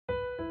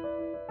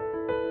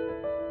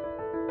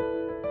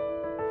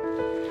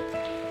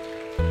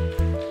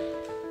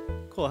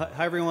Cool.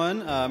 Hi,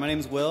 everyone. My name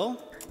is Will.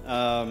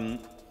 I'm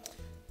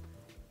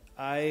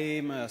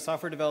a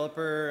software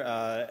developer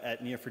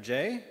at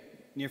Neo4j.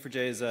 Neo4j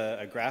is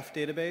a graph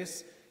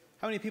database.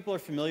 How many people are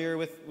familiar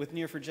with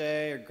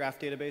Neo4j or graph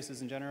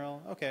databases in general?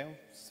 Okay, I'll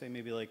say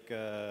maybe like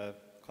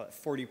call it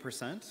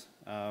 40%.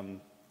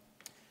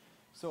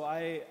 So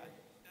I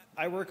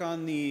work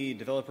on the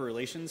developer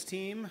relations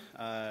team,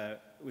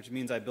 which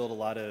means I build a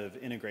lot of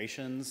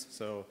integrations.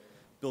 So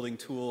building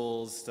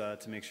tools to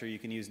make sure you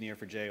can use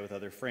Neo4j with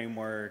other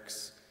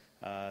frameworks,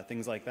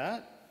 things like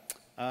that.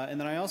 And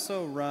then I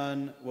also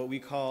run what we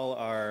call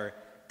our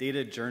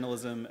Data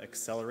Journalism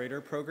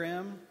Accelerator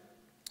program.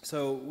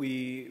 So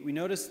we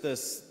noticed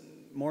this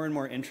more and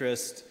more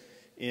interest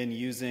in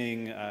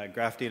using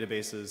graph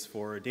databases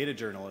for data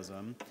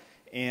journalism.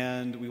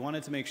 And we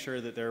wanted to make sure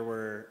that there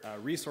were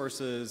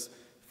resources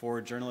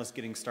for journalists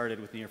getting started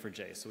with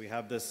Neo4j. So we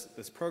have this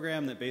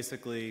program that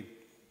basically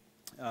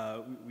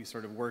we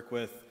sort of work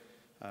with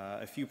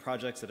a few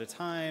projects at a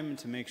time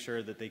to make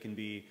sure that they can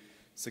be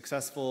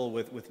successful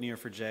with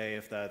Neo4j,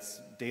 if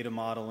that's data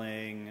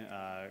modeling,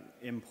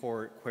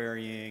 import,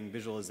 querying,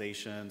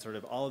 visualization, sort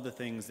of all of the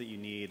things that you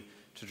need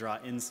to draw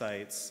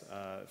insights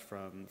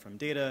from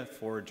data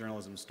for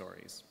journalism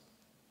stories.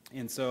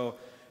 And so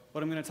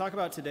what I'm going to talk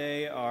about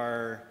today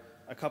are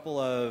a couple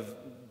of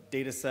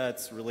data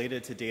sets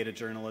related to data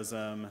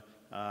journalism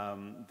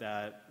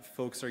that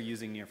folks are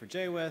using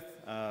Neo4j with,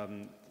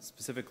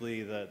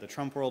 specifically the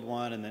Trump World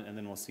one, and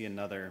then we'll see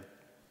another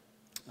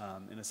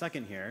in a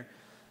second here.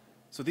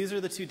 So these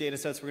are the two data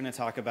sets we're going to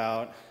talk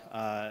about.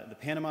 The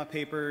Panama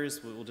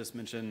Papers, we'll just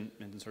mention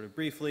sort of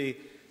briefly,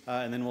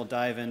 and then we'll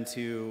dive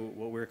into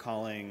what we're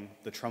calling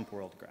the Trump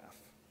World graph.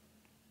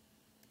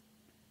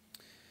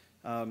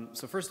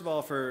 So first of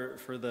all, for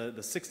the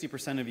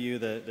 60% of you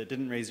that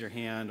didn't raise your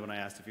hand when I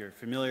asked if you're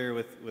familiar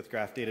with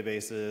graph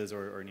databases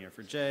or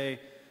Neo4j,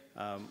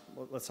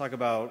 let's talk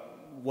about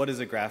what is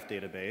a graph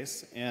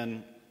database.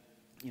 And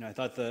I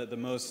thought the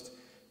most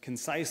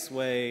concise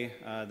way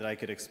that I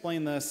could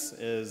explain this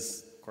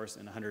is, of course,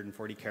 in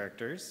 140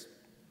 characters.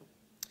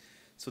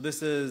 So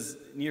this is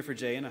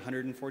Neo4j in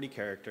 140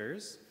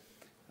 characters.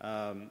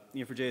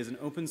 Neo4j is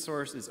open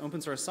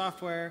source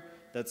software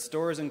that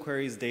stores and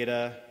queries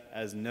data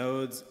as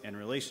nodes and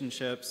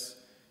relationships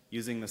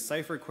using the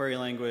Cypher query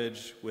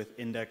language with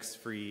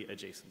index-free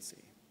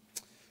adjacency.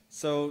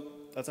 So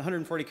that's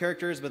 140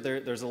 characters, but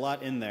there's a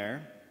lot in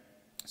there.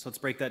 So let's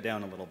break that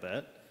down a little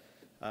bit.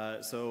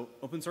 So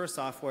open source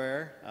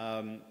software,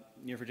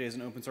 Neo4j is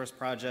an open source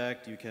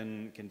project. You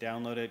can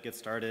download it, get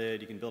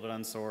started. You can build it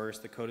on source.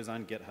 The code is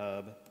on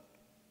GitHub.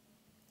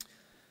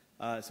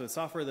 So it's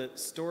software that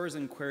stores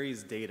and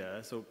queries data.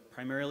 So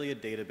primarily a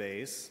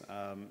database,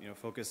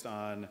 focused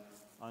on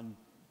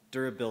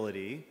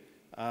durability.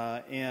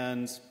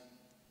 And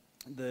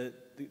the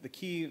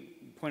key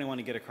point I want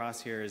to get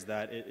across here is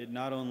that it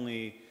not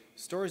only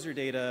stores your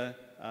data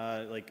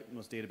like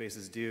most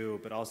databases do,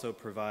 but also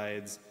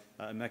provides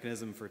a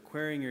mechanism for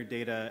querying your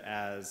data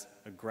as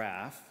a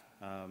graph.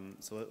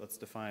 So let's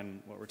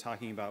define what we're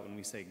talking about when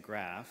we say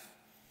graph.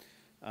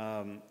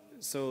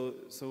 So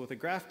with a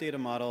graph data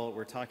model,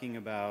 we're talking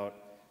about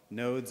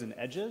nodes and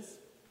edges.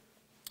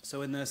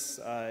 So in this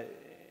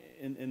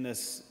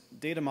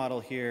data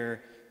model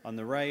here on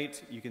the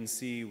right, you can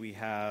see we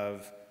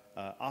have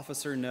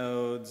officer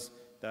nodes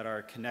that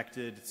are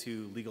connected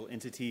to legal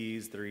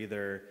entities. They're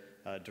either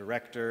a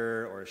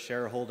director or a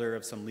shareholder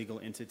of some legal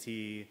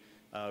entity.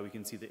 We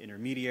can see the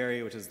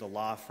intermediary, which is the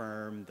law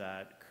firm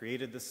that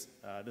created this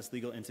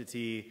legal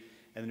entity.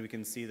 And then we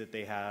can see that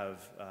they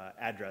have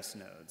address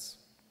nodes.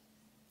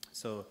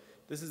 So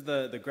this is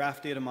the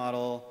graph data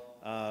model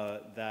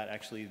that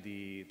actually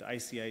the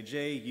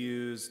ICIJ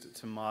used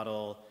to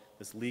model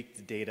this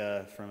leaked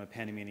data from a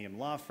Panamanian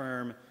law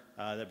firm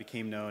that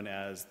became known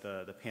as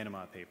the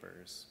Panama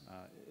Papers.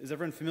 Is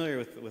everyone familiar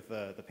with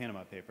the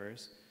Panama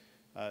Papers?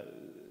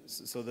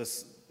 So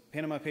this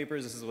Panama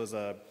Papers, this was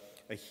a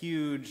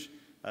huge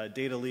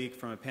data leak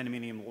from a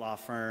Panamanian law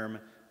firm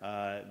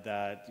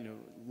that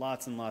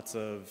lots and lots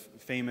of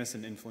famous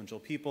and influential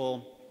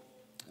people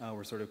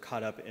were sort of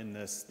caught up in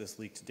this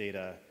leaked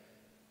data,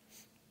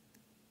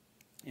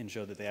 and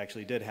showed that they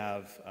actually did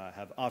have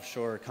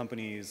offshore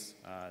companies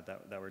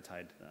that were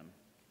tied to them.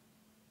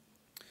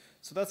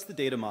 So that's the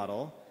data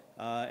model.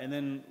 And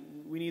then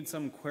we need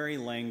some query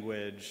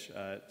language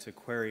to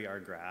query our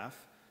graph.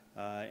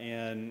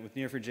 And with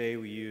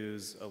Neo4j, we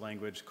use a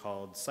language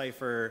called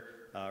Cypher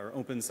or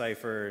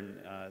OpenCypher.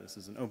 And this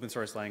is an open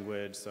source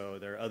language, so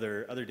there are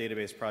other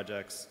database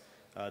projects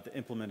that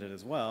implement it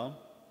as well.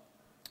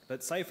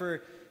 But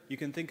Cypher you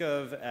can think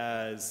of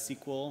as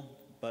SQL,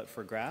 but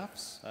for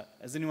graphs.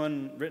 Has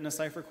anyone written a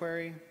Cypher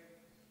query?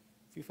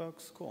 A few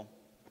folks? Cool.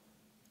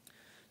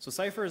 So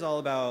Cypher is all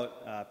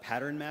about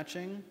pattern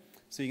matching.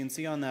 So you can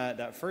see on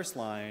that first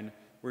line,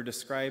 we're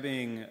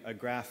describing a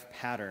graph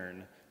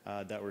pattern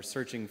that we're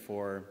searching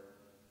for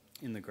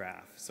in the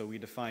graph. So we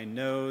define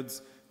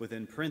nodes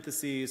within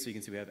parentheses. So you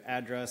can see we have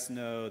address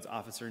nodes,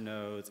 officer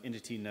nodes,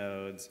 entity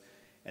nodes,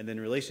 and then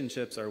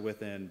relationships are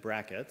within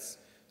brackets.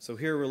 So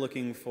here we're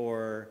looking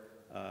for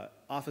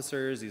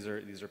officers. These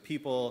are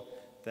people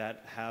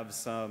that have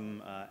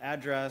some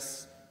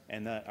address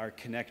and that are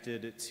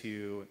connected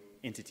to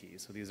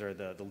entities. So these are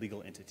the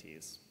legal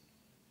entities.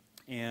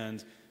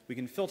 And we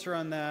can filter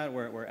on that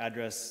where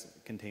address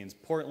contains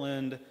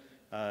Portland.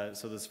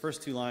 So those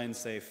first two lines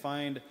say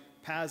find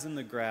paths in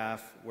the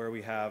graph where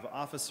we have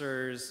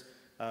officers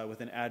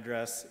with an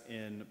address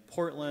in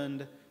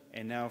Portland,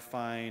 and now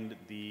find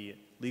the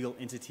legal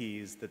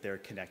entities that they're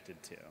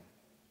connected to.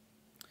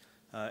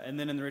 And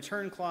then in the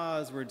return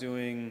clause, we're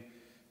doing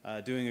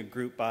a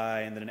group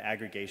by and then an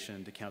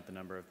aggregation to count the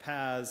number of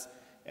paths.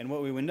 And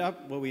what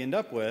we end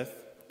up with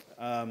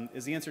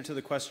is the answer to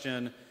the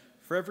question,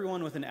 for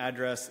everyone with an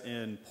address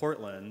in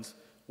Portland,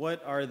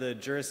 what are the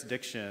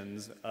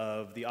jurisdictions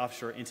of the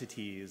offshore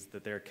entities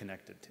that they're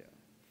connected to?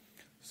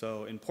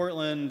 So in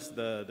Portland,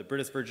 the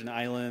British Virgin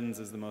Islands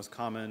is the most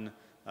common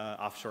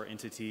offshore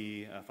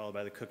entity, followed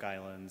by the Cook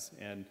Islands.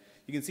 And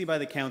you can see by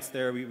the counts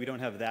there, we don't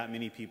have that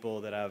many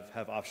people that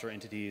have offshore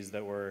entities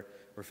that were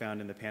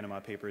found in the Panama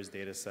Papers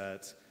data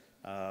set.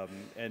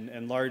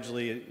 And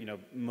largely,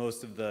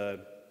 most of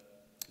the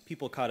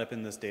people caught up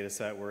in this data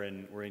set were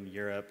in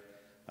Europe.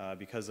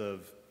 Because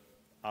of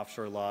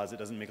offshore laws, it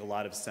doesn't make a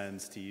lot of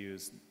sense to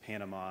use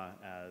Panama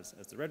as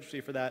the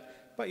registry for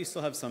that, but you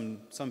still have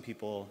some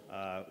people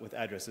with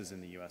addresses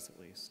in the US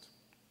at least.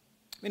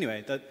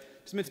 Anyway, that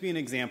just meant to be an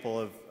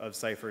example of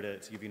Cypher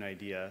to give you an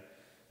idea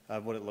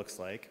of what it looks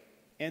like.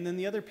 And then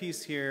the other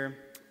piece here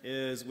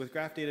is with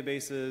graph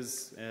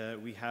databases,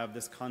 we have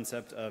this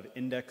concept of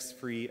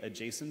index-free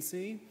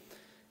adjacency.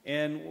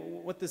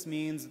 And what this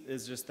means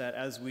is just that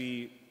as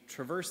we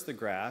traverse the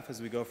graph,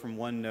 as we go from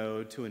one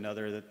node to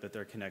another that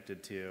they're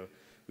connected to,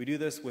 we do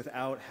this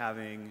without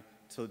having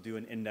to do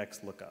an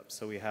index lookup.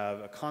 So we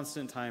have a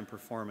constant time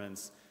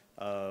performance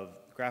of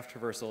graph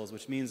traversals,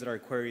 which means that our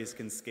queries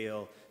can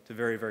scale to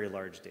very, very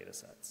large data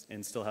sets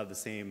and still have the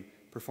same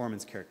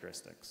performance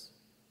characteristics.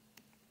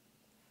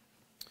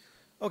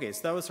 Okay,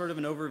 so that was sort of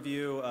an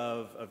overview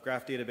of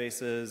graph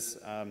databases.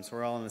 So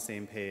we're all on the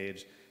same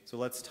page. So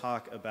let's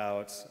talk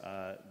about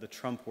the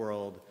Trump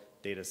world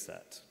data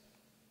set.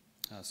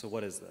 So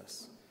what is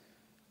this?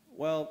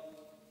 Well,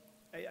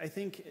 I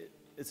think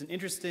it's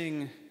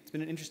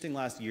been an interesting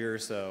last year or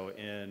so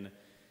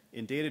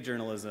in data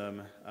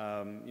journalism.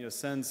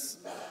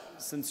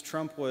 Since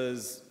Trump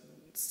was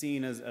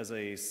seen as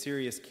a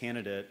serious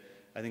candidate,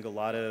 I think a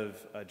lot of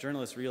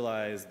journalists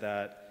realized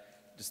that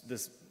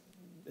just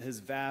his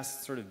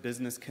vast sort of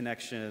business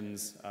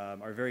connections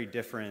are very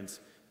different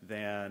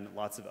than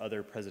lots of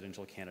other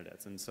presidential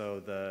candidates. And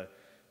so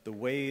the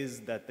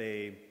ways that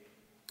they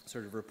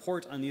sort of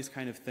report on these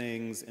kind of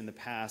things in the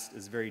past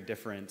is very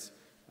different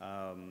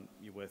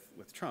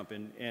with Trump.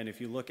 And if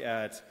you look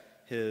at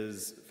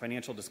his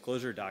financial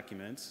disclosure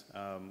document,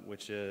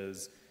 which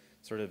is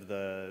sort of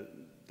the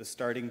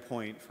starting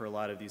point for a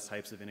lot of these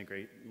types of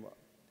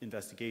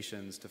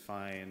investigations to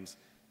find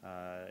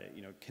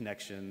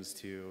connections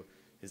to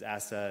his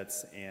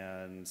assets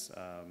and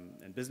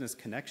business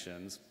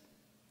connections,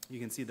 you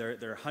can see there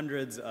are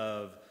hundreds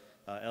of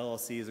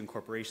LLCs and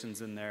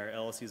corporations in there,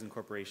 LLCs and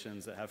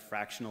corporations that have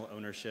fractional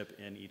ownership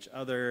in each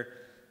other,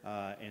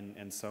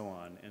 and so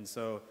on. And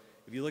so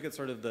if you look at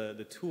sort of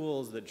the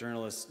tools that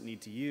journalists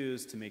need to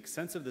use to make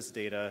sense of this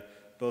data,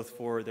 both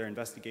for their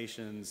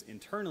investigations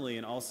internally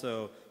and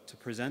also to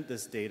present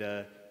this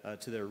data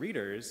to their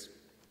readers,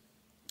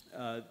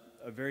 a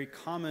very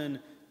common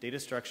data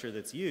structure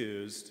that's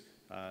used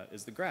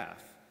is the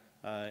graph.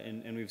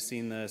 And we've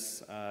seen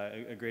this,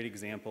 a great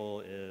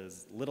example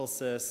is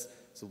LittleSys.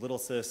 So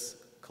LittleSys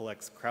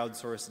collects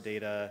crowdsourced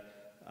data.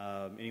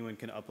 Anyone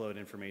can upload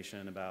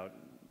information about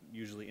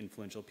usually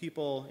influential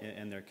people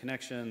and their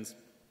connections.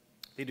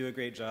 They do a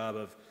great job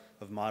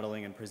of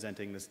modeling and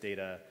presenting this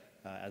data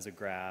as a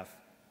graph.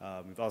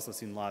 We've also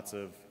seen lots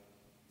of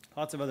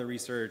other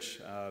research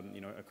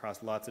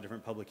across lots of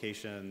different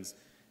publications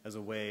as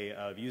a way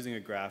of using a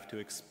graph to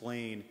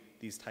explain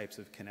these types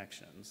of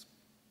connections.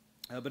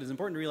 But it's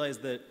important to realize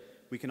that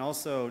we can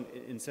also,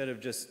 instead of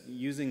just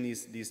using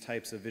these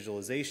types of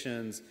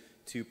visualizations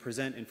to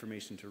present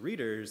information to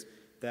readers,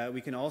 that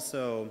we can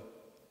also,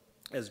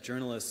 as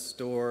journalists,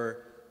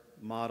 store,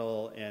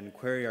 model, and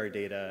query our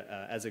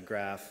data as a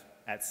graph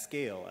at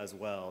scale as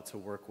well to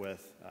work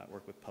with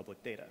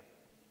public data.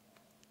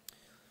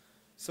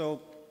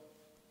 So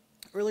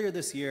earlier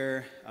this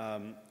year,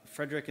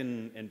 Frederick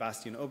and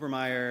Bastian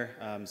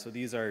Obermeier, so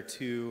these are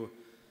two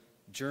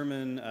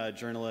German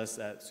journalists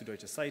at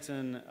Süddeutsche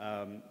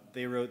Zeitung.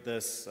 They wrote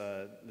this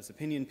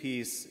opinion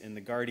piece in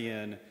The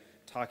Guardian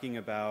talking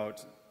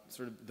about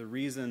sort of the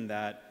reason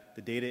that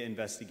the data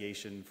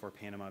investigation for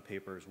Panama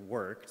Papers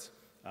worked.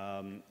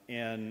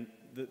 And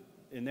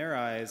in their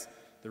eyes,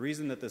 the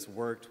reason that this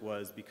worked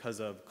was because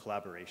of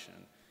collaboration.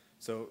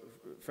 So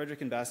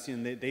Frederick and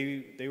Bastian,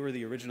 they were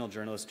the original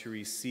journalists to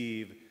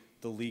receive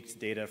the leaked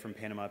data from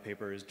Panama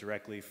Papers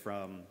directly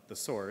from the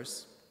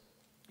source.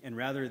 And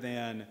rather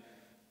than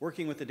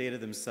working with the data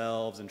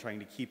themselves and trying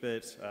to keep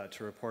it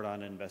to report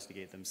on and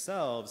investigate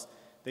themselves,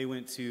 they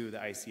went to the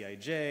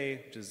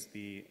ICIJ, which is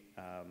the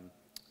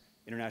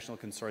International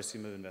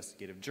Consortium of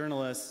Investigative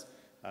Journalists,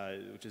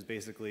 which is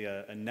basically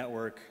a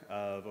network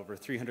of over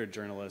 300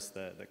 journalists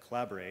that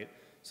collaborate.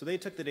 So they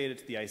took the data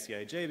to the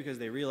ICIJ because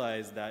they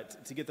realized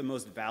that to get the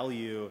most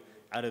value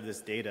out of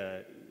this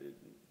data,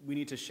 we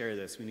need to share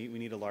this. We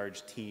need a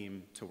large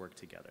team to work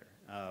together.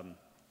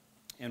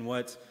 And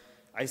what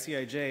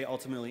ICIJ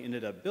ultimately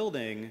ended up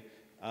building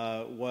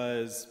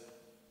was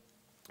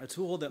a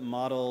tool that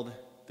modeled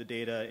the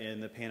data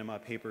in the Panama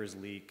Papers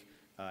leak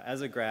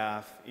as a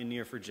graph in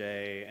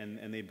Neo4j,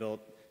 and they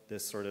built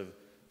this sort of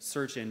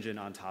search engine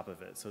on top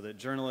of it so that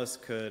journalists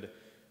could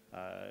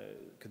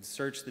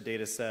search the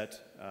data set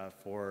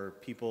for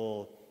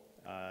people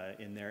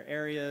in their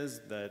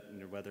areas, that,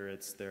 whether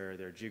it's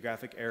their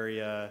geographic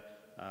area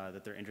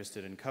that they're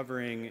interested in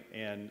covering,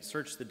 and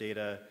search the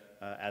data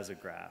as a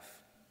graph.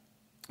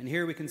 And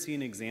here we can see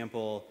an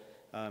example.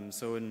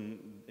 So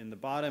in the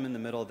bottom, in the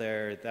middle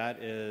there,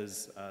 that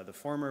is the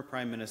former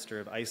Prime Minister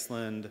of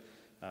Iceland,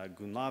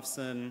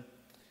 Gunnlaugsson.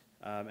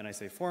 And I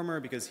say former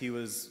because he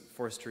was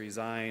forced to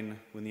resign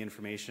when the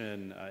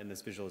information in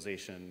this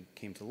visualization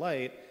came to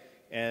light.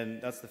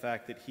 And that's the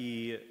fact that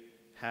he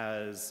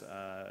has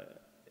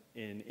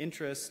an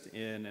interest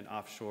in an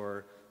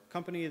offshore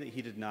company that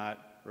he did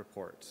not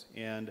report.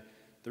 And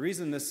the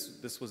reason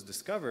this was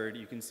discovered,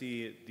 you can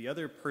see the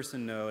other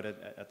person node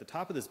at the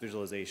top of this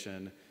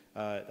visualization,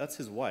 that's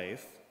his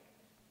wife,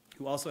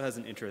 who also has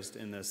an interest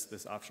in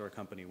this offshore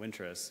company,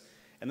 Wintris.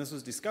 And this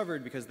was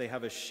discovered because they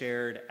have a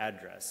shared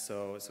address.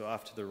 So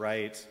off to the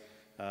right,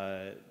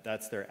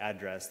 that's their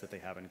address that they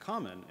have in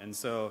common. And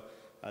so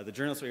the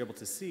journalists were able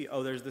to see,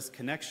 oh, there's this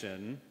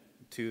connection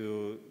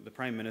to the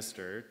prime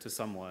minister, to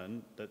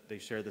someone, that they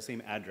share the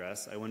same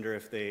address. I wonder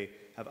if they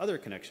have other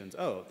connections.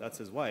 Oh, that's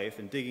his wife.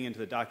 And digging into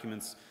the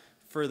documents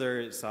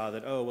further, saw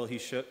that, oh, well, he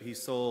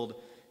sold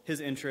his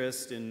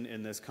interest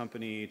in this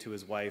company to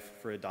his wife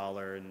for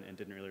 $1 and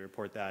didn't really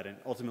report that, and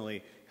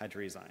ultimately had to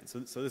resign.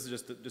 So this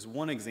is just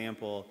one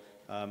example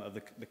of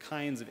the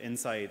kinds of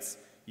insights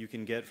you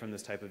can get from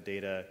this type of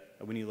data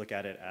when you look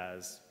at it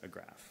as a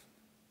graph.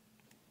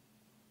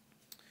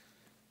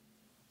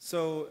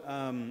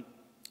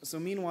 So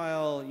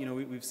meanwhile,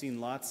 we've seen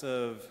lots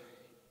of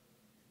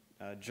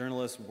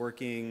journalists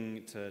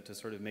working to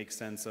sort of make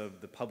sense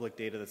of the public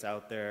data that's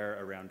out there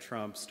around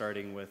Trump,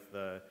 starting with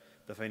the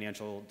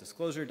financial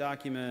disclosure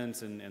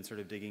documents and sort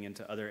of digging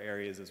into other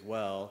areas as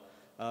well.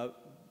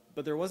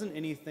 But there wasn't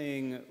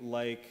anything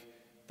like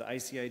the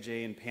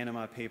ICIJ and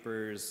Panama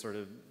Papers sort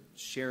of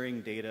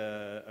sharing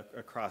data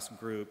across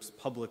groups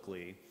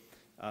publicly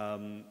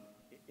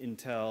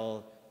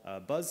until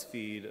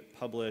BuzzFeed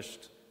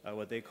published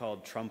what they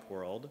called Trump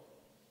World.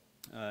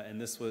 And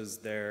this was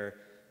their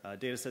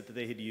data set that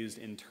they had used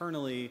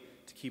internally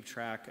to keep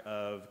track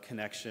of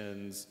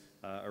connections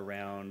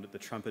around the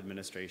Trump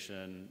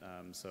administration.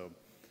 So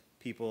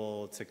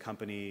people to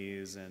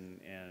companies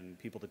and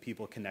people to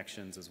people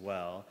connections as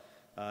well.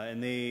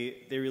 And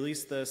they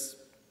released this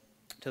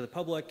to the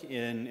public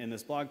in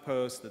this blog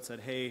post that said,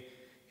 hey,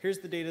 here's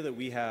the data that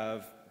we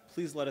have.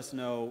 Please let us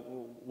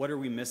know, what are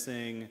we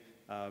missing?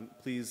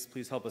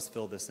 Please help us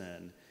fill this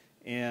in.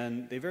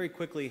 And they very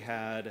quickly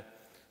had,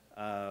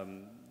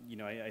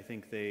 I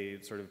think they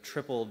sort of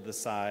tripled the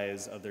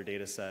size of their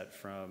data set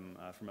from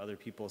other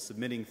people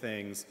submitting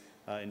things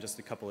in just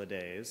a couple of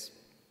days.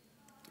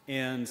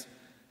 And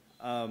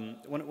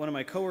one of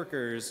my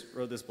coworkers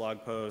wrote this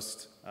blog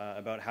post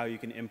about how you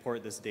can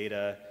import this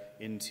data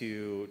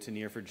into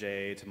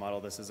Neo4j to model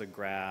this as a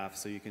graph,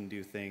 so you can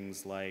do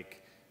things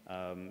like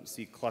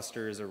see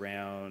clusters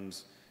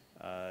around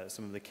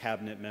some of the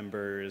cabinet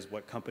members,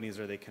 what companies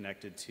are they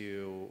connected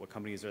to, what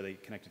companies are they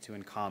connected to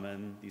in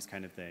common, these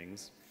kind of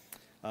things.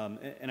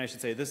 And I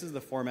should say, this is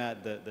the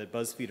format that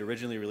BuzzFeed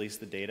originally released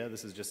the data.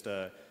 This is just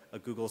a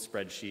Google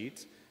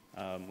spreadsheet,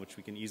 which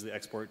we can easily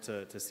export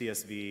to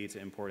CSV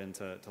to import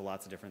into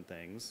lots of different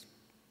things.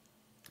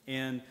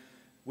 And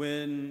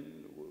when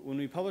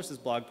we published this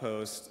blog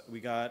post, we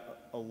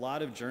got a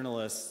lot of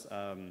journalists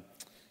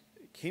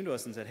came to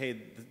us and said,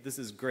 hey, this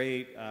is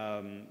great,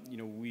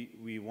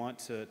 we want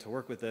to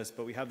work with this,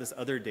 but we have this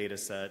other data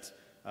set.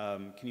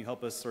 Can you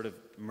help us sort of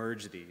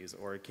merge these?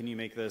 Or can you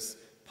make this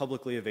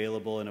publicly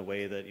available in a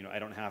way that I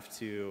don't have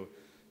to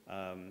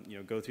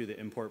go through the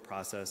import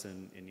process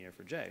in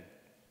Neo4j?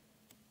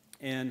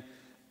 And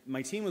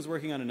my team was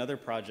working on another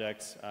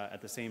project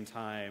at the same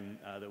time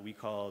that we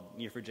called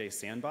Neo4j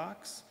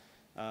Sandbox.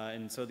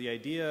 And so the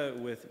idea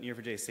with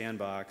Neo4j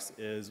Sandbox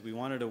is we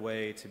wanted a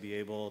way to be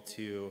able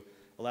to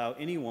allow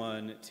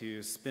anyone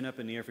to spin up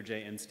a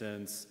Neo4j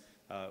instance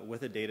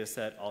with a data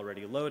set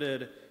already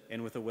loaded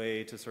and with a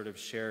way to sort of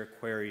share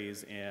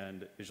queries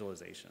and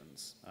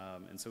visualizations.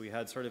 And so we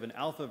had sort of an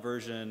alpha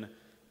version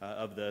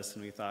of this,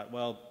 and we thought,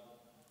 well,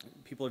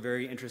 people are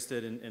very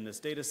interested in this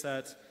data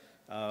set.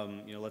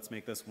 Let's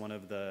make this one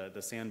of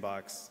the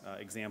sandbox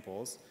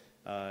examples,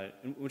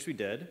 which we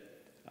did.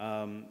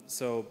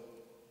 So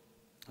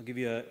I'll give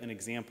you an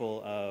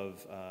example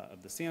of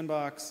the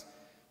sandbox.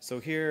 So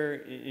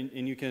here,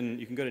 and you can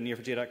go to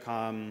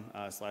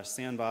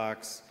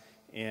neo4j.com/sandbox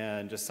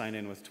and just sign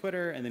in with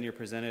Twitter, and then you're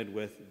presented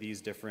with these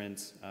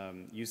different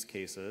use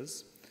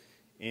cases.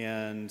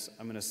 And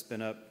I'm going to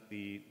spin up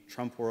the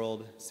Trump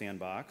World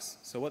sandbox.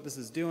 So what this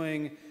is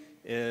doing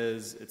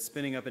is it's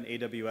spinning up an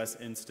AWS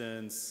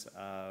instance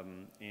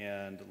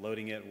and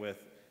loading it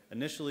with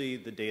initially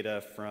the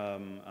data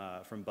from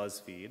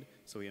BuzzFeed.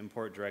 So we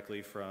import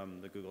directly from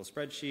the Google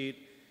spreadsheet,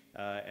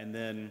 and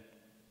then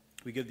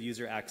we give the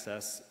user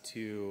access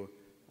to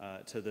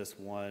this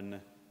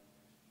one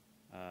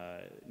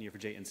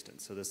Neo4j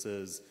instance. So this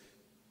is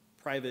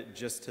private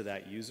just to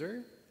that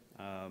user,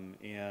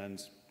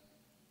 and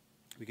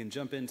we can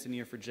jump into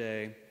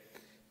Neo4j,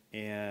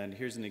 and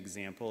here's an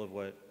example of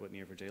what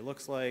Neo4j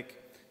looks like.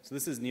 So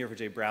this is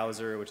Neo4j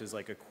browser, which is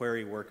like a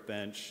query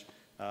workbench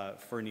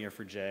for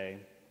Neo4j.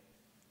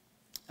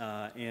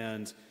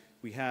 And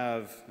we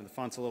have, and the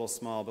font's a little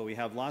small, but we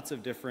have lots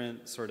of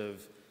different sort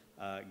of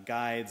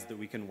guides that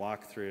we can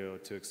walk through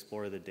to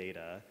explore the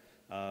data.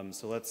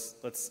 So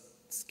let's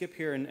skip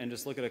here and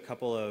just look at a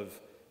couple of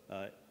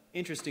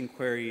interesting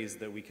queries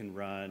that we can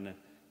run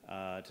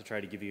to try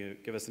to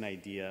give us an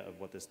idea of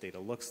what this data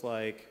looks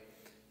like.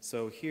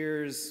 So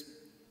here's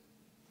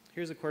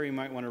a query you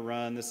might want to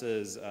run. This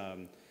is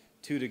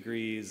 2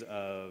 degrees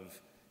of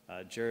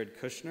Jared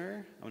Kushner.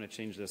 I'm going to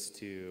change this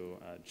to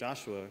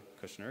Joshua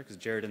Kushner because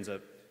Jared ends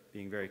up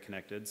being very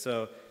connected.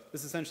 So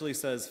this essentially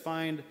says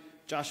find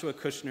Joshua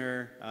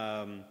Kushner,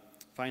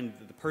 find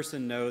the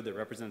person node that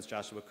represents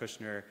Joshua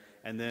Kushner,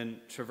 and then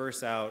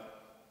traverse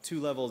out 2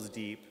 levels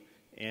deep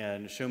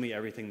and show me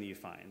everything that you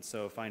find.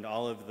 So find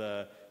all of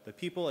the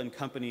people and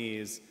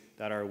companies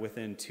that are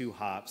within 2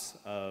 hops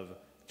of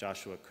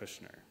Joshua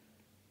Kushner.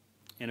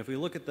 And if we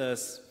look at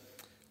this,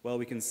 well,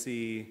 we can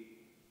see,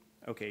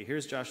 okay,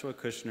 here's Joshua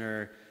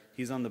Kushner.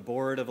 He's on the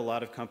board of a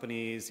lot of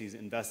companies. He's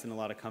invested in a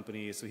lot of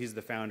companies. So he's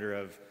the founder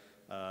of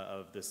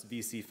this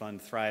VC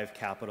fund, Thrive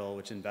Capital,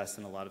 which invests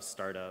in a lot of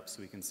startups.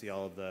 So we can see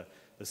all of the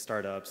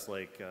startups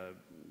like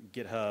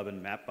GitHub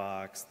and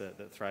Mapbox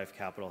that Thrive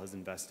Capital has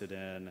invested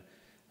in.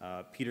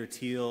 Peter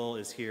Thiel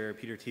is here.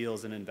 Peter Thiel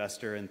is an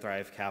investor in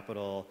Thrive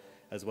Capital,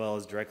 as well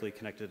as directly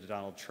connected to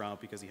Donald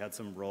Trump because he had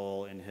some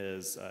role in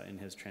his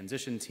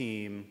transition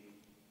team.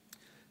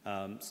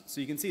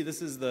 So you can see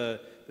this is the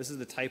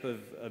type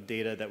of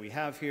data that we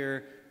have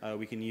here.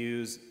 We can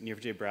use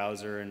Neo4j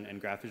browser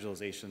and graph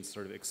visualization to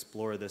sort of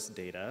explore this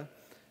data.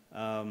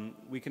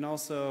 We can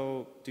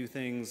also do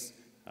things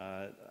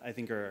I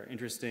think are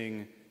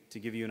interesting to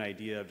give you an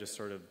idea of just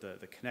sort of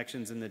the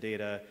connections in the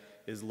data,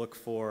 is look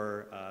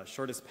for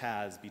shortest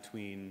paths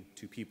between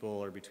 2 people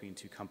or between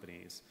 2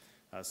 companies.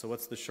 So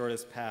what's the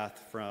shortest path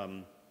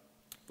from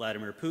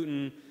Vladimir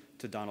Putin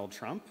to Donald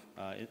Trump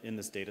in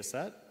this data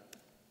set?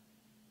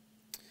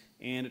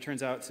 And it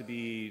turns out to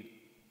be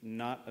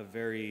not a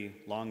very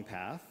long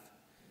path.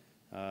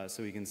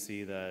 So we can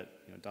see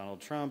that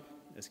Donald Trump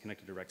is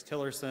connected to Rex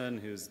Tillerson,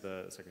 who's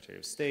the Secretary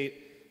of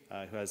State,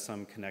 who has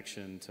some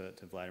connection to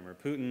Vladimir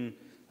Putin.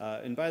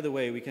 And by the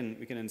way, we can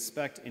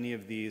inspect any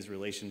of these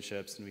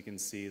relationships, and we can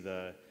see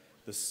the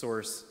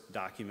source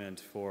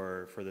document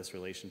for this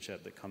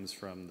relationship that comes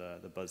from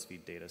the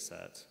BuzzFeed data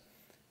set.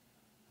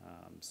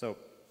 So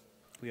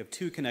we have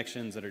 2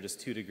 connections that are just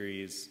 2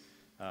 degrees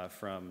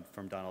from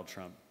Donald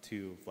Trump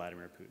to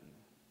Vladimir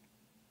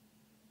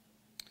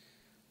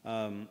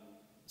Putin.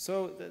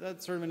 So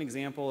that's sort of an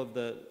example of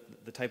the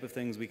type of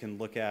things we can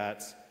look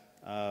at.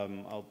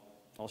 I'll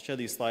share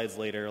these slides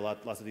later.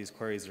 Lots of these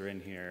queries are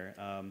in here.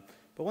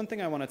 But one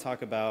thing I want to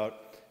talk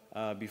about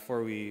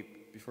before we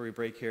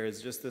break here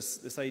is just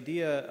this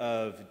idea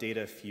of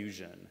data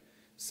fusion.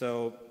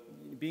 So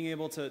being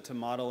able to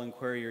model and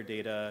query your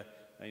data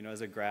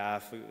as a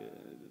graph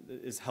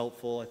is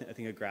helpful. I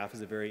think a graph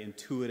is a very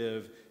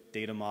intuitive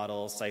data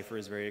model. Cypher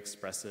is very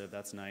expressive.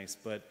 That's nice.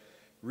 But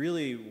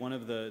really, one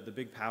of the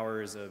big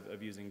powers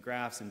of using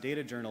graphs in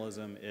data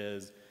journalism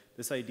is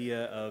this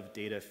idea of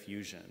data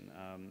fusion.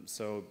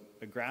 So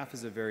a graph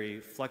is a very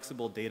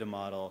flexible data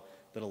model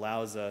that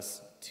allows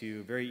us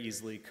to very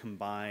easily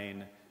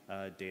combine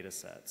data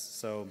sets.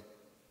 So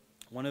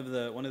one of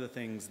the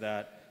things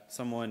that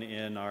someone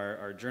in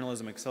our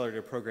Journalism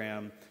Accelerator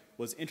program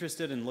was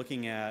interested in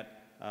looking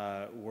at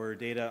were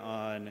data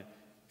on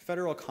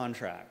federal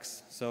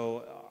contracts.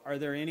 So are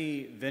there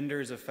any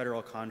vendors of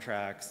federal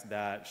contracts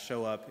that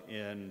show up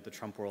in the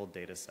Trump World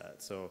data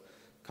set? So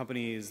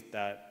companies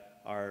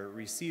that are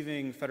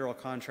receiving federal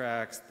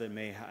contracts that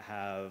may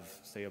have,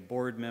 say, a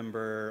board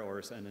member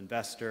or an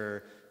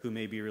investor who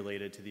may be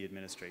related to the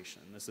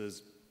administration. This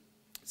is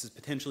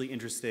potentially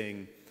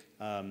interesting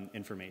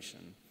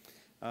information.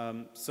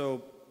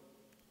 So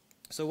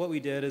what we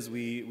did is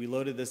we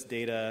loaded this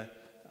data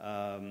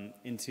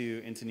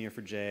into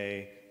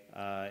Neo4j.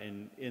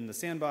 In the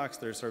sandbox,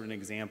 there's sort of an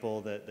example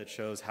that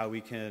shows how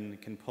we can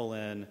pull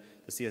in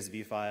the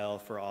CSV file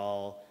for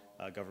all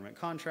government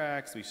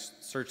contracts. We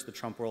search the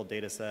Trump World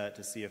data set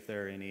to see if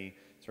there are any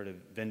sort of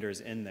vendors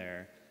in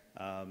there.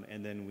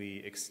 And then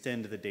we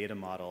extend the data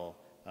model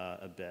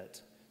a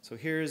bit. So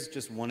here's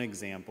just one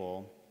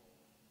example.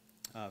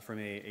 from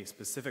a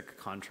specific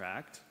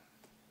contract.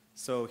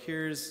 So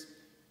here's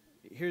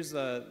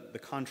the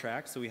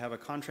contract. So we have a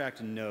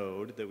contract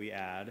node that we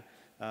add.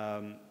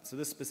 So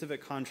this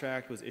specific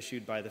contract was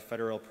issued by the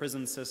federal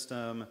prison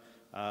system,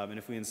 and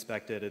if we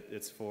inspect it,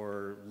 it's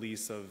for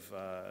lease of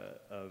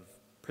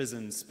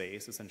prison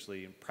space,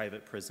 essentially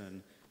private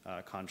prison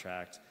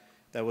contract,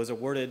 that was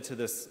awarded to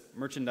this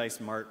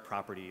Merchandise Mart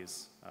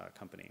Properties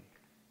company.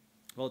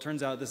 Well, it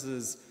turns out this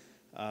is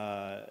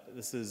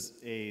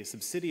a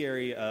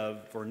subsidiary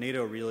of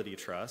Vornado Realty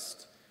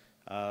Trust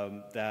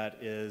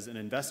that is an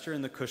investor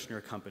in the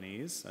Kushner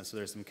Companies. So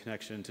there's some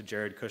connection to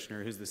Jared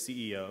Kushner, who's the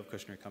CEO of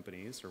Kushner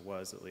Companies, or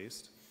was at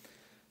least.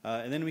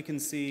 And then we can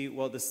see,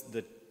 well,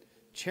 the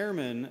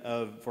chairman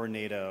of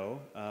Vornado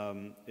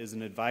is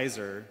an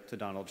advisor to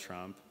Donald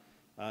Trump.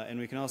 And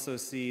we can also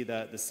see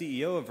that the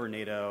CEO of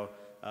Vornado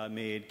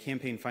made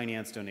campaign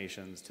finance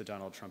donations to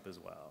Donald Trump as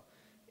well.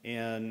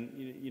 And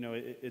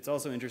it's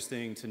also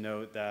interesting to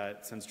note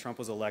that since Trump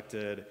was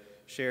elected,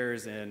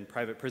 shares in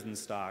private prison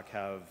stock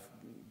have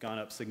gone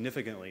up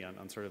significantly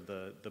on sort of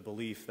the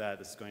belief that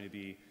this is going to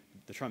be,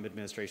 the Trump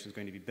administration is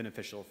going to be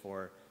beneficial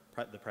for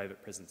the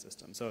private prison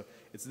system. So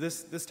it's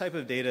this type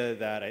of data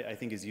that I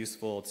think is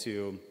useful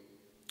to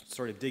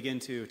sort of dig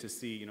into to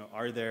see,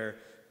 are there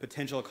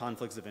potential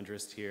conflicts of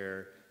interest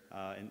here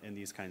in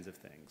these kinds of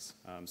things.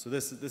 So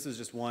this is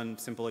just one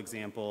simple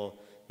example.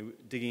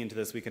 Digging into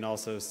this, we can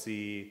also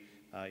see,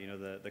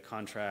 the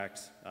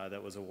contract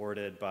that was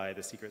awarded by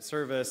the Secret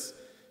Service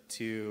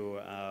to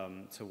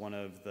one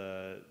of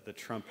the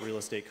Trump real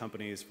estate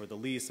companies for the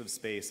lease of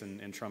space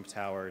in Trump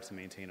Tower to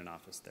maintain an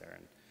office there,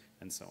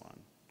 and so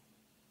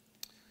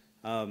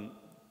on.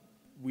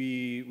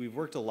 We've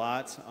worked a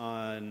lot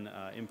on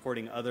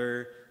importing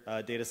other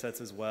data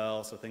sets as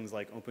well, so things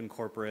like Open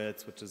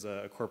Corporates, which is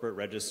a corporate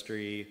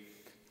registry,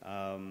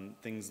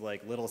 things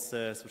like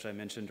LittleSys, which I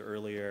mentioned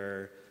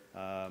earlier,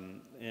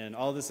 and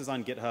all of this is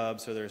on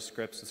GitHub, so there are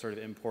scripts to sort of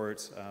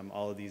import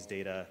all of these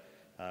data,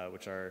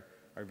 which are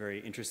very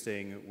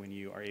interesting when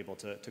you are able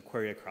to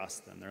query across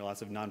them. There are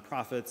lots of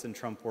nonprofits in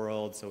Trump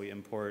world, so we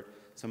import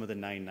some of the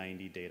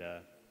 990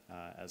 data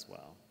as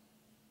well.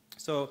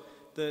 So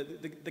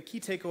the key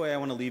takeaway I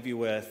want to leave you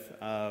with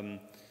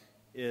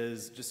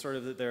is just sort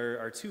of that there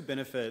are two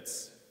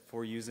benefits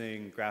for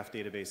using graph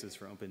databases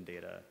for open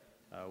data.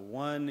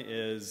 One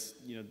is,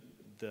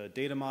 the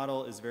data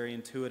model is very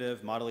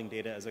intuitive. Modeling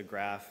data as a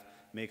graph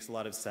makes a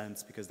lot of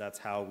sense because that's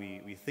how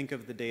we think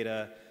of the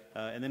data.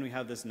 And then we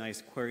have this nice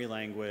query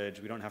language.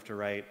 We don't have to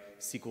write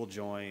SQL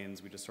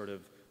joins. We just sort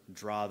of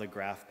draw the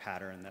graph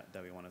pattern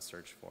that we want to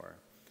search for.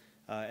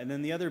 And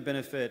then the other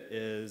benefit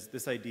is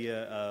this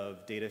idea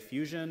of data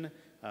fusion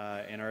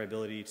and our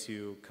ability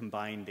to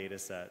combine data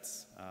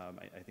sets,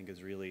 I think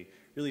is really,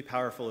 really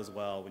powerful as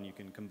well when you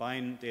can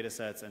combine data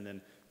sets and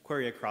then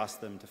query across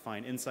them to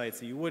find insights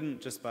that you wouldn't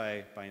just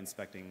by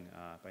inspecting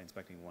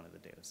one of the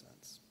data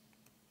sets.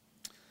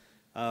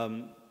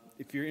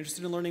 If you're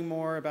interested in learning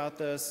more about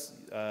this,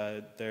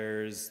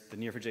 there's the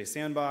Neo4j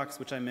sandbox,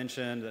 which I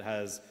mentioned, that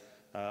has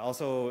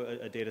also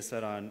a data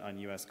set on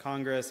US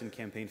Congress and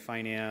campaign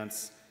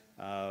finance.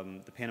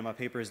 The Panama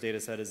Papers data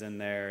set is in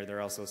there. There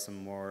are also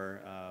some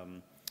more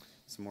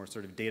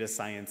sort of data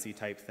science-y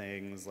type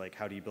things, like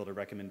how do you build a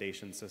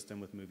recommendation system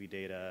with movie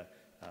data,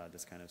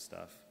 this kind of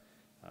stuff.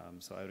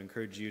 So I would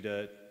encourage you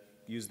to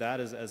use that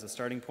as a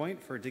starting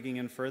point for digging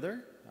in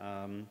further.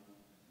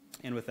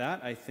 And with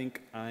that, I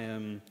think I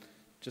am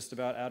just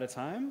about out of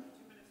time.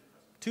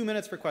 2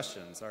 minutes for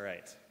questions. All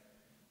right.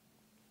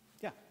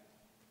 Yeah.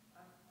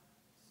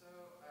 So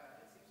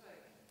it seems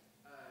like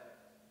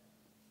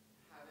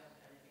having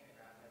everything in a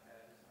graph like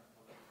that is on a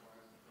public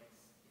forum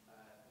makes,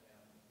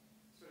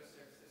 sort of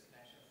serves this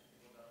connection which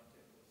people don't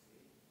typically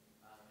see.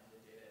 And the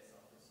data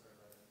itself is sort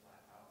of like a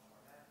flat file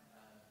format.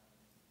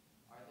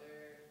 Are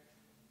there,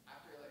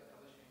 after like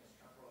publishing this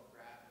Trump world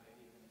graph, and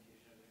maybe even the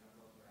fusion of the Trump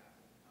world graph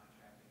with the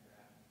contracting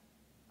graph,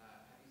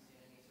 have you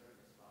seen any sort of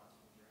response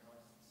from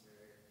journalists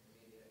or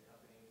media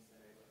companies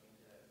that are looking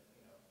to,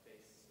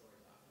 base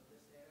stories off of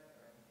this data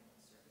or anything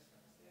that's surfaced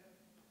from this data?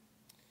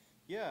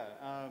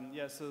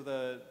 Yeah. So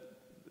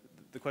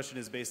the question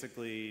is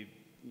basically,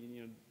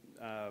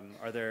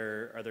 are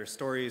there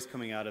stories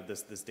coming out of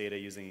this data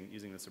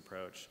using this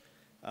approach?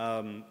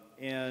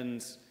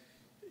 And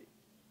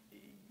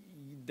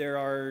there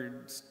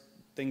are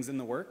things in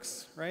the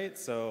works, right?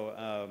 So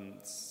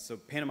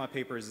Panama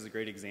Papers is a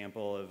great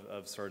example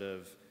of sort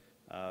of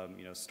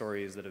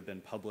stories that have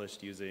been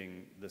published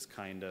using this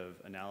kind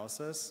of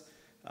analysis.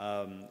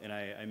 And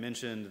I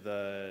mentioned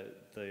the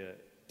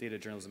Data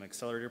Journalism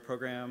Accelerator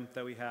program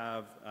that we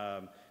have.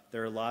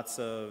 There are lots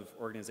of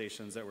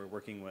organizations that we're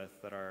working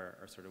with that are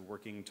sort of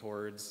working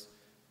towards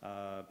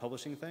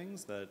publishing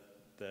things that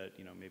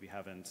maybe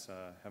haven't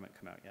come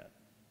out yet.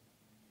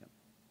 Yep.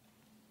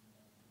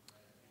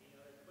 Any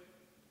other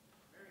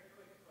very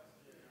quick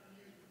question? Can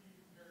you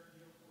compare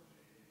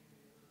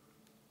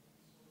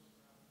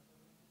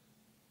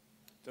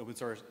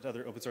To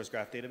other open source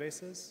graph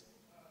databases?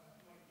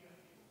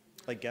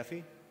 Like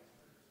Gephi?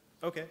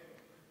 Okay.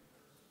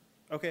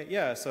 Okay,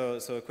 yeah, so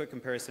a quick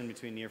comparison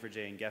between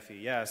Neo4j and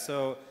Gephi. Yeah,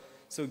 so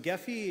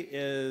Gephi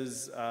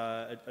is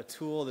a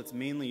tool that's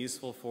mainly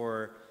useful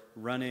for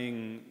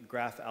running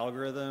graph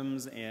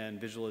algorithms and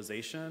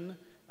visualization.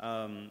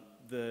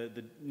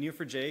 The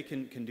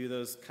Neo4j can do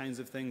those kinds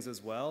of things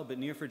as well, but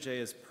Neo4j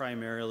is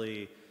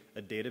primarily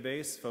a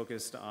database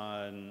focused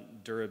on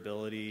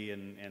durability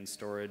and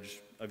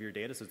storage of your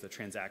data, so it's a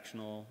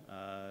transactional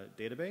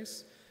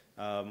database,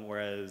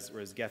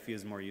 whereas Gephi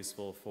is more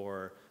useful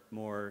for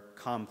more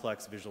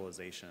complex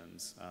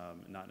visualizations,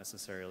 not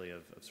necessarily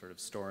of sort of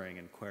storing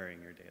and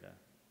querying your data.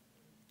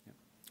 Yeah.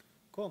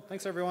 Cool,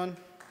 thanks everyone.